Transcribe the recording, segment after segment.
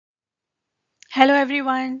Hello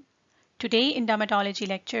everyone. Today in Dermatology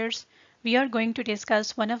Lectures, we are going to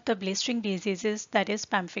discuss one of the blistering diseases, that is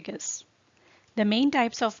Pemphigus. The main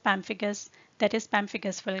types of Pemphigus, that is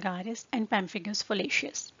Pemphigus vulgaris and Pemphigus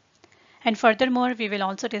foliaceus. And furthermore, we will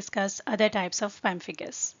also discuss other types of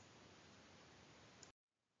Pemphigus.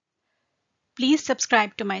 Please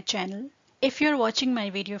subscribe to my channel. If you're watching my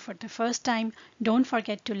video for the first time, don't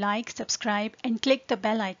forget to like, subscribe, and click the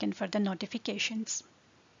bell icon for the notifications.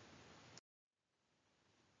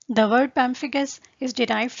 The word pemphigus is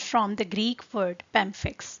derived from the Greek word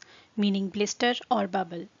pemphix, meaning blister or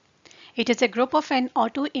bubble. It is a group of an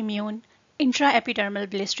autoimmune intraepidermal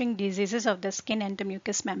blistering diseases of the skin and the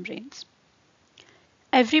mucous membranes.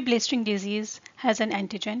 Every blistering disease has an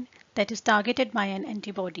antigen that is targeted by an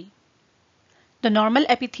antibody. The normal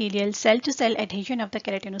epithelial cell-to-cell adhesion of the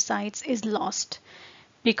keratinocytes is lost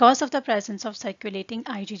because of the presence of circulating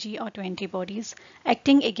IgG autoantibodies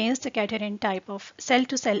acting against the cadherin type of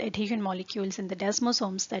cell-to-cell adhesion molecules in the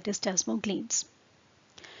desmosomes, that is desmogleins.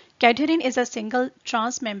 Cadherin is a single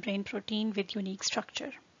transmembrane protein with unique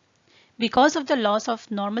structure. Because of the loss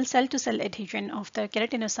of normal cell-to-cell adhesion of the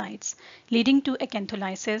keratinocytes, leading to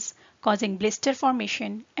acantholysis, causing blister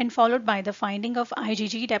formation, and followed by the finding of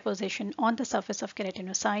IgG deposition on the surface of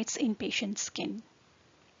keratinocytes in patient's skin.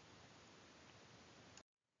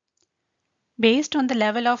 Based on the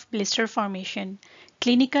level of blister formation,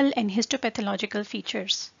 clinical and histopathological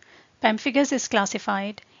features, Pemphigus is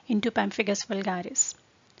classified into Pemphigus vulgaris.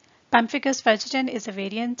 Pemphigus virgitan is a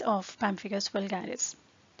variant of Pemphigus vulgaris.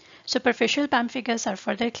 Superficial pemphigus are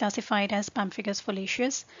further classified as Pemphigus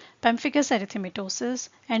foliaceus, Pemphigus erythematosus,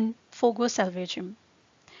 and Phogosalvagem.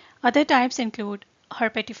 Other types include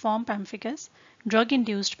herpetiform pemphigus,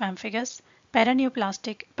 drug-induced pemphigus,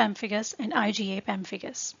 paraneoplastic pemphigus, and IgA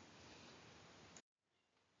pemphigus.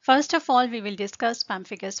 First of all, we will discuss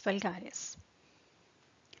Pemphigus vulgaris.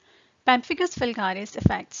 Pemphigus vulgaris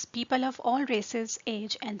affects people of all races,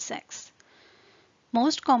 age, and sex.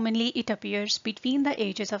 Most commonly, it appears between the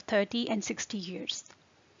ages of 30 and 60 years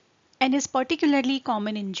and is particularly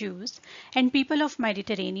common in Jews and people of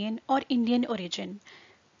Mediterranean or Indian origin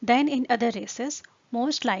than in other races,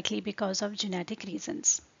 most likely because of genetic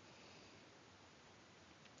reasons.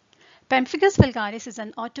 Pemphigus vulgaris is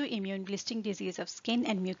an autoimmune blistering disease of skin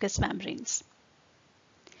and mucous membranes.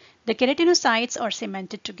 The keratinocytes are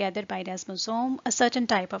cemented together by desmosome, a certain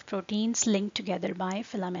type of proteins linked together by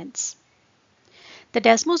filaments. The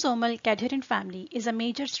desmosomal cadherin family is a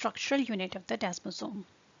major structural unit of the desmosome.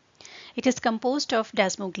 It is composed of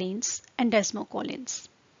desmogleins and desmocolins.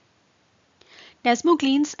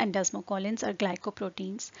 Desmogleins and desmocolins are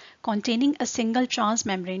glycoproteins containing a single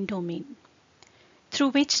transmembrane domain,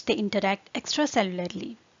 through which they interact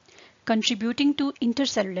extracellularly, contributing to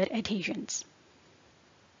intercellular adhesions.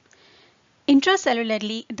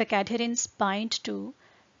 Intracellularly, the cadherins bind to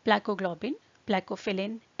placoglobin,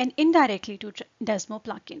 placophilin, and indirectly to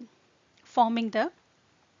desmoplakin, forming the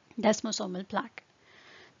desmosomal plaque.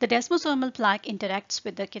 The desmosomal plaque interacts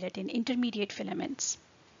with the keratin intermediate filaments.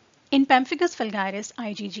 In Pemphigus vulgaris,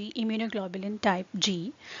 IgG immunoglobulin type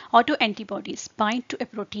G autoantibodies bind to a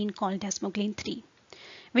protein called desmoglein 3,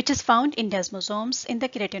 which is found in desmosomes in the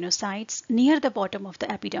keratinocytes near the bottom of the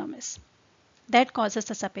epidermis. That causes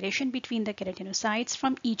the separation between the keratinocytes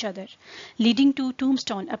from each other, leading to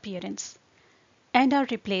tombstone appearance, and are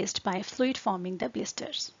replaced by fluid forming the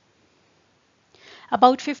blisters.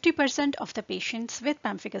 About 50% of the patients with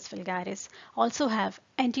Pemphigus vulgaris also have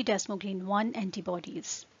anti-desmoglein 1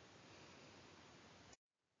 antibodies.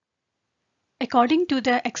 According to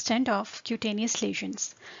the extent of cutaneous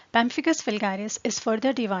lesions, Pemphigus vulgaris is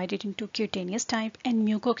further divided into cutaneous type and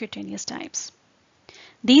mucocutaneous types.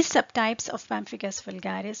 These subtypes of Pemphigus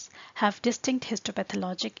vulgaris have distinct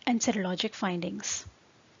histopathologic and serologic findings.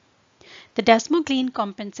 The desmoglein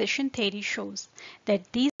compensation theory shows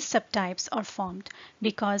that these subtypes are formed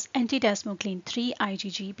because anti-desmoglein 3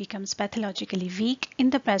 IgG becomes pathologically weak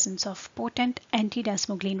in the presence of potent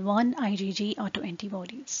anti-desmoglein 1 IgG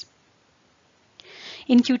autoantibodies.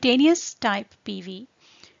 In cutaneous type PV,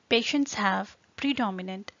 patients have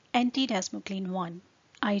predominant anti-desmoglein 1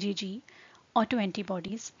 IgG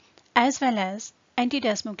autoantibodies as well as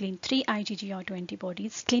anti-desmoglein 3 IgG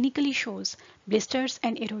autoantibodies clinically shows blisters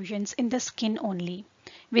and erosions in the skin only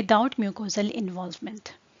without mucosal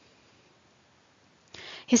involvement.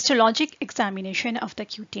 Histologic examination of the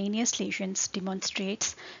cutaneous lesions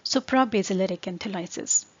demonstrates suprabasilar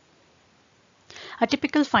acantholysis, a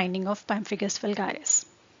typical finding of Pemphigus vulgaris.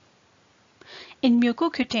 In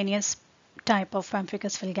mucocutaneous type of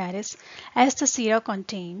Pemphigus vulgaris, as the sera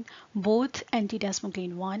contain both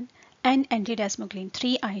anti-desmoglein 1 and anti-desmoglein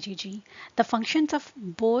 3 IgG, the functions of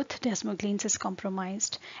both desmoglins is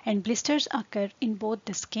compromised and blisters occur in both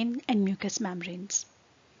the skin and mucous membranes.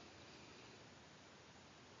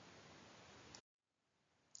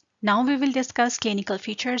 Now we will discuss clinical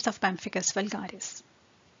features of Pemphigus vulgaris.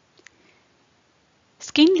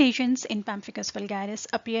 Skin lesions in Pemphigus vulgaris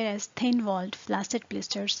appear as thin-walled flaccid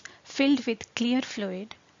blisters filled with clear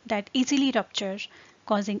fluid that easily rupture,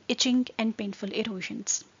 causing itching and painful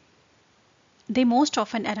erosions. They most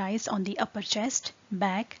often arise on the upper chest,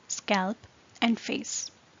 back, scalp, and face.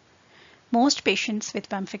 Most patients with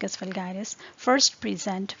Pemphigus vulgaris first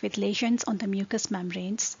present with lesions on the mucous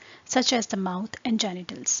membranes, such as the mouth and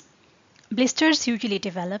genitals. Blisters usually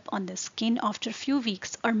develop on the skin after a few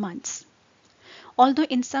weeks or months, although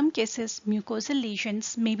in some cases mucosal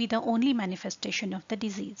lesions may be the only manifestation of the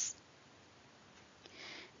disease.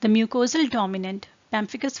 The mucosal dominant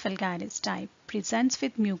Pemphigus vulgaris type presents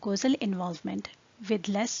with mucosal involvement with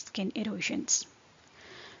less skin erosions.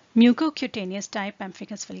 Mucocutaneous type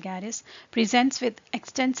Pemphigus vulgaris presents with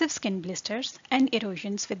extensive skin blisters and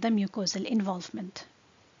erosions with the mucosal involvement.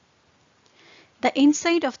 The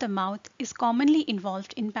inside of the mouth is commonly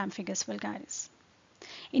involved in Pemphigus vulgaris.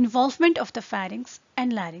 Involvement of the pharynx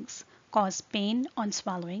and larynx cause pain on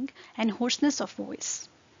swallowing and hoarseness of voice.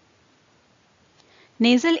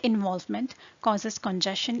 Nasal involvement causes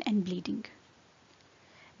congestion and bleeding.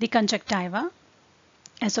 The conjunctiva,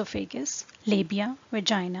 esophagus, labia,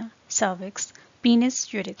 vagina, cervix,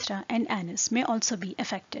 penis, urethra, and anus may also be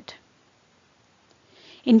affected.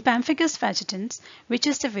 In Pemphigus vagitans, which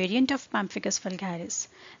is the variant of Pemphigus vulgaris,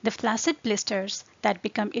 the flaccid blisters that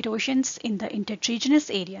become erosions in the intertriginous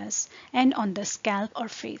areas and on the scalp or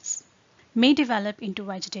face may develop into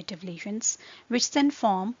vegetative lesions, which then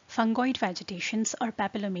form fungoid vegetations or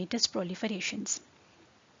papillomatous proliferations,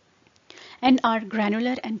 and are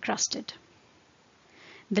granular and crusted.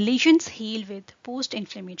 The lesions heal with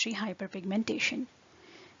post-inflammatory hyperpigmentation.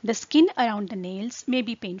 The skin around the nails may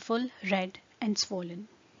be painful, red, and swollen.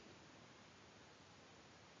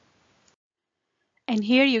 And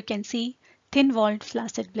here you can see thin-walled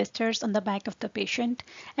flaccid blisters on the back of the patient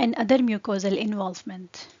and other mucosal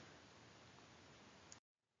involvement.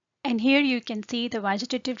 And here you can see the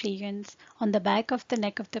vegetative lesions on the back of the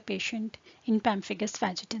neck of the patient in Pemphigus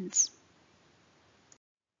vagitans.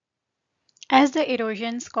 As the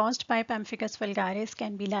erosions caused by Pemphigus vulgaris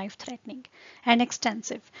can be life-threatening and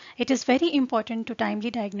extensive, it is very important to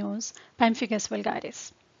timely diagnose Pemphigus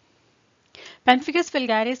vulgaris. Pemphigus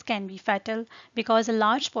vulgaris can be fatal because a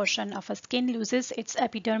large portion of a skin loses its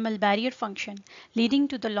epidermal barrier function, leading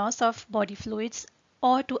to the loss of body fluids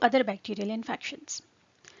or to other bacterial infections.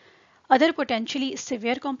 Other potentially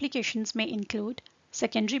severe complications may include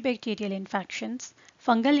secondary bacterial infections,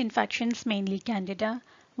 fungal infections mainly Candida,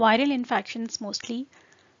 viral infections mostly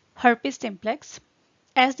herpes simplex,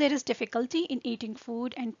 as there is difficulty in eating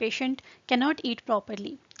food and patient cannot eat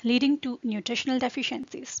properly, leading to nutritional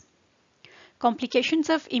deficiencies. Complications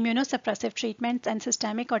of immunosuppressive treatments and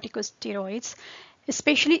systemic corticosteroids,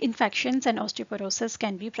 especially infections and osteoporosis,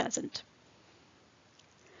 can be present.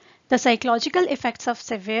 The psychological effects of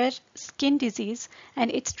severe skin disease and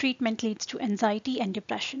its treatment leads to anxiety and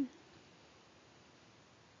depression.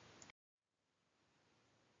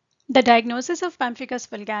 The diagnosis of Pemphigus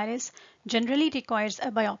vulgaris generally requires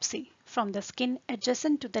a biopsy from the skin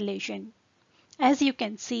adjacent to the lesion, as you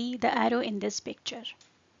can see the arrow in this picture.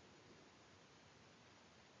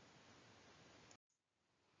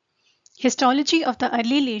 Histology of the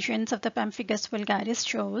early lesions of the Pemphigus vulgaris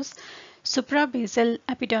shows suprabasal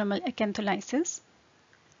epidermal acantholysis,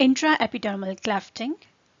 intraepidermal clefting,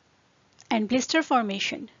 and blister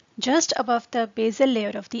formation just above the basal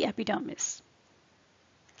layer of the epidermis.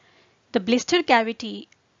 The blister cavity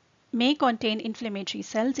may contain inflammatory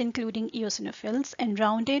cells including eosinophils and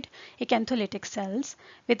rounded acantholytic cells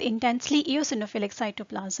with intensely eosinophilic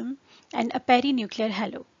cytoplasm and a perinuclear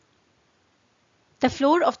halo. The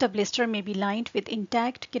floor of the blister may be lined with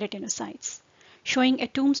intact keratinocytes, showing a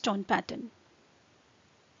tombstone pattern.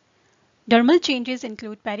 Dermal changes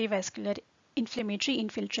include perivascular inflammatory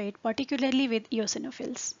infiltrate, particularly with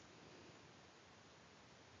eosinophils.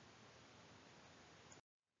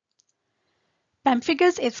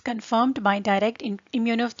 Pemphigus is confirmed by direct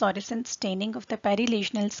immunofluorescence staining of the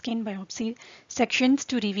perilesional skin biopsy sections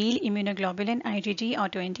to reveal immunoglobulin IgG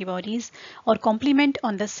autoantibodies or complement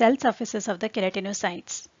on the cell surfaces of the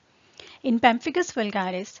keratinocytes. In Pemphigus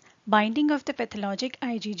vulgaris, binding of the pathologic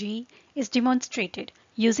IgG is demonstrated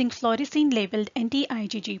using fluorescein-labeled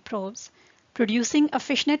anti-IgG probes, producing a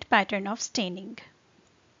fishnet pattern of staining.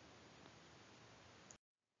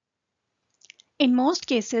 In most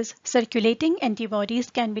cases, circulating antibodies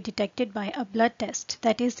can be detected by a blood test,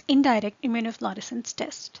 that is, indirect immunofluorescence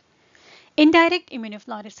test. Indirect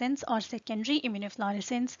immunofluorescence or secondary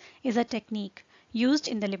immunofluorescence is a technique used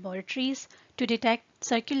in the laboratories to detect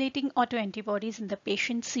circulating autoantibodies in the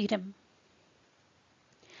patient's serum.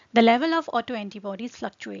 The level of autoantibodies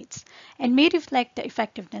fluctuates and may reflect the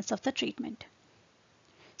effectiveness of the treatment.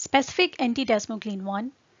 Specific anti-desmoglein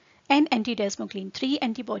 1 and anti-desmoglein 3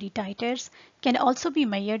 antibody titers can also be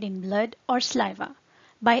measured in blood or saliva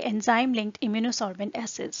by enzyme-linked immunosorbent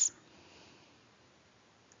assays.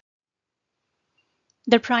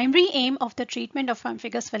 The primary aim of the treatment of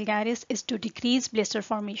Pemphigus vulgaris is to decrease blister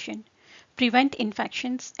formation, prevent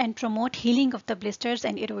infections, and promote healing of the blisters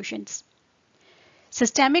and erosions.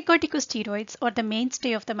 Systemic corticosteroids are the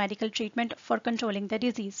mainstay of the medical treatment for controlling the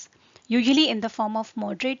disease, usually in the form of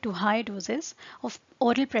moderate to high doses of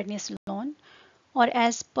oral prednisolone or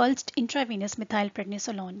as pulsed intravenous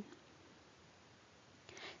methylprednisolone.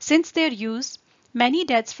 Since their use, many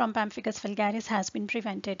deaths from Pemphigus vulgaris has been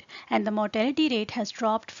prevented, and the mortality rate has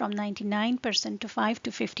dropped from 99% to 5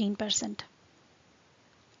 to 15%.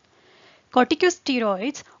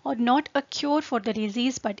 Corticosteroids are not a cure for the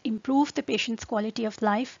disease but improve the patient's quality of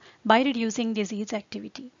life by reducing disease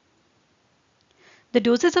activity. The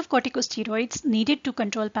doses of corticosteroids needed to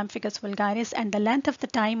control Pemphigus vulgaris and the length of the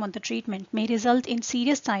time on the treatment may result in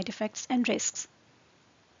serious side effects and risks.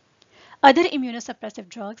 Other immunosuppressive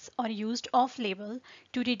drugs are used off-label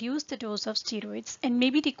to reduce the dose of steroids and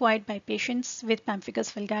may be required by patients with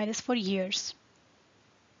Pemphigus vulgaris for years.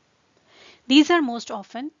 These are most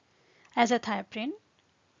often azathioprine,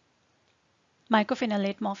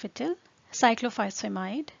 mycophenolate mofetil,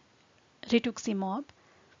 cyclophosphamide, rituximab.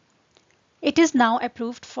 It is now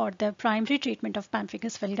approved for the primary treatment of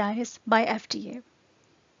Pemphigus vulgaris by FDA.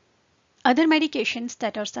 Other medications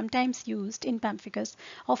that are sometimes used in pemphigus,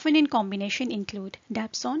 often in combination, include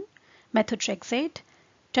dapsone, methotrexate,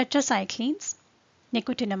 tetracyclines,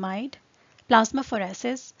 nicotinamide,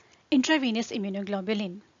 plasmapheresis, intravenous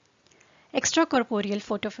immunoglobulin, extracorporeal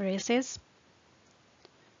photopheresis,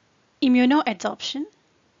 immunoadsorption,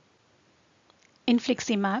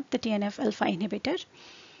 infliximab, the TNF-alpha inhibitor.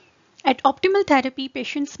 At optimal therapy,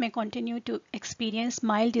 patients may continue to experience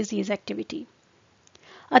mild disease activity.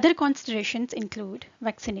 Other considerations include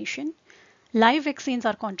vaccination. Live vaccines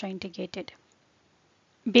are contraindicated.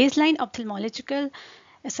 Baseline ophthalmological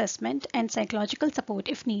assessment and psychological support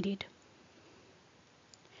if needed.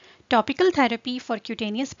 Topical therapy for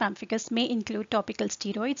cutaneous pemphigus may include topical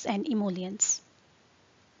steroids and emollients.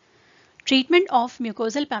 Treatment of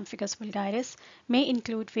mucosal Pemphigus vulgaris may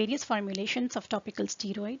include various formulations of topical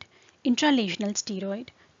steroid, intralesional steroid,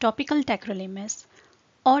 topical tacrolimus,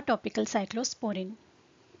 or topical cyclosporin.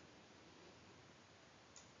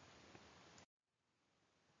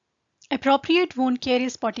 Appropriate wound care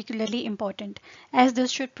is particularly important as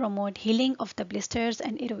this should promote healing of the blisters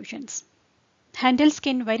and erosions. Handle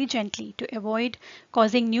skin very gently to avoid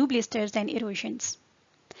causing new blisters and erosions.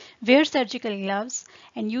 Wear surgical gloves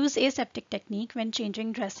and use aseptic technique when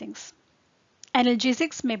changing dressings.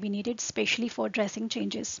 Analgesics may be needed especially for dressing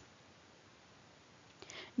changes.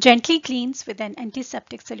 Gently cleanse with an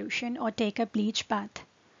antiseptic solution or take a bleach bath.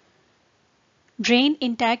 Drain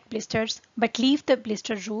intact blisters but leave the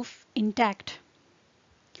blister roof intact.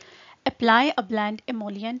 Apply a bland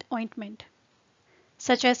emollient ointment,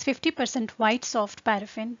 such as 50% white soft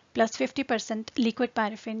paraffin plus 50% liquid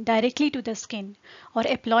paraffin directly to the skin, or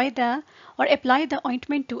apply the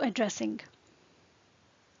ointment to a dressing.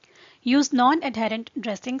 Use non-adherent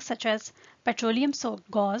dressings such as petroleum-soaked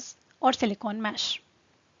gauze or silicone mesh.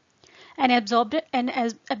 An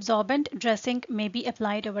absorbent dressing may be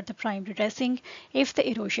applied over the primary dressing if the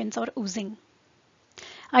erosions are oozing.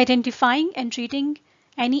 Identifying and treating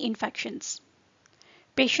any infections.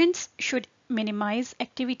 Patients should minimize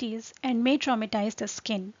activities and may traumatize the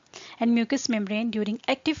skin and mucous membrane during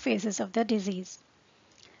active phases of the disease.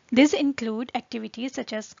 These include activities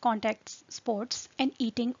such as contact sports and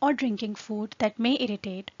eating or drinking food that may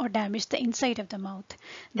irritate or damage the inside of the mouth,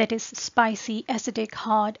 that is spicy, acidic,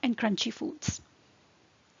 hard, and crunchy foods.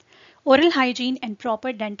 Oral hygiene and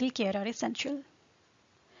proper dental care are essential.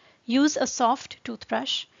 Use a soft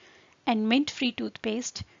toothbrush and mint-free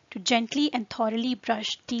toothpaste to gently and thoroughly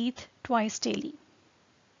brush teeth twice daily.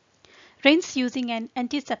 Rinse using an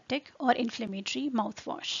antiseptic or inflammatory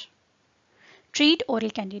mouthwash. Treat oral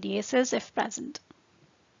candidiasis if present.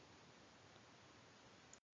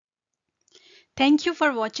 Thank you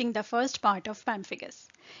for watching the first part of Pemphigus.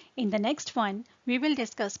 In the next one, we will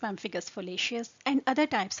discuss Pemphigus foliaceus and other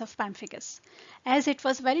types of Pemphigus, as it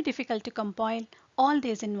was very difficult to compile all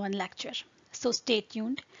these in one lecture. So stay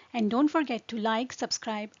tuned and don't forget to like,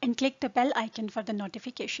 subscribe, and click the bell icon for the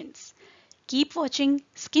notifications. Keep watching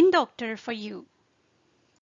Skin Doctor for you.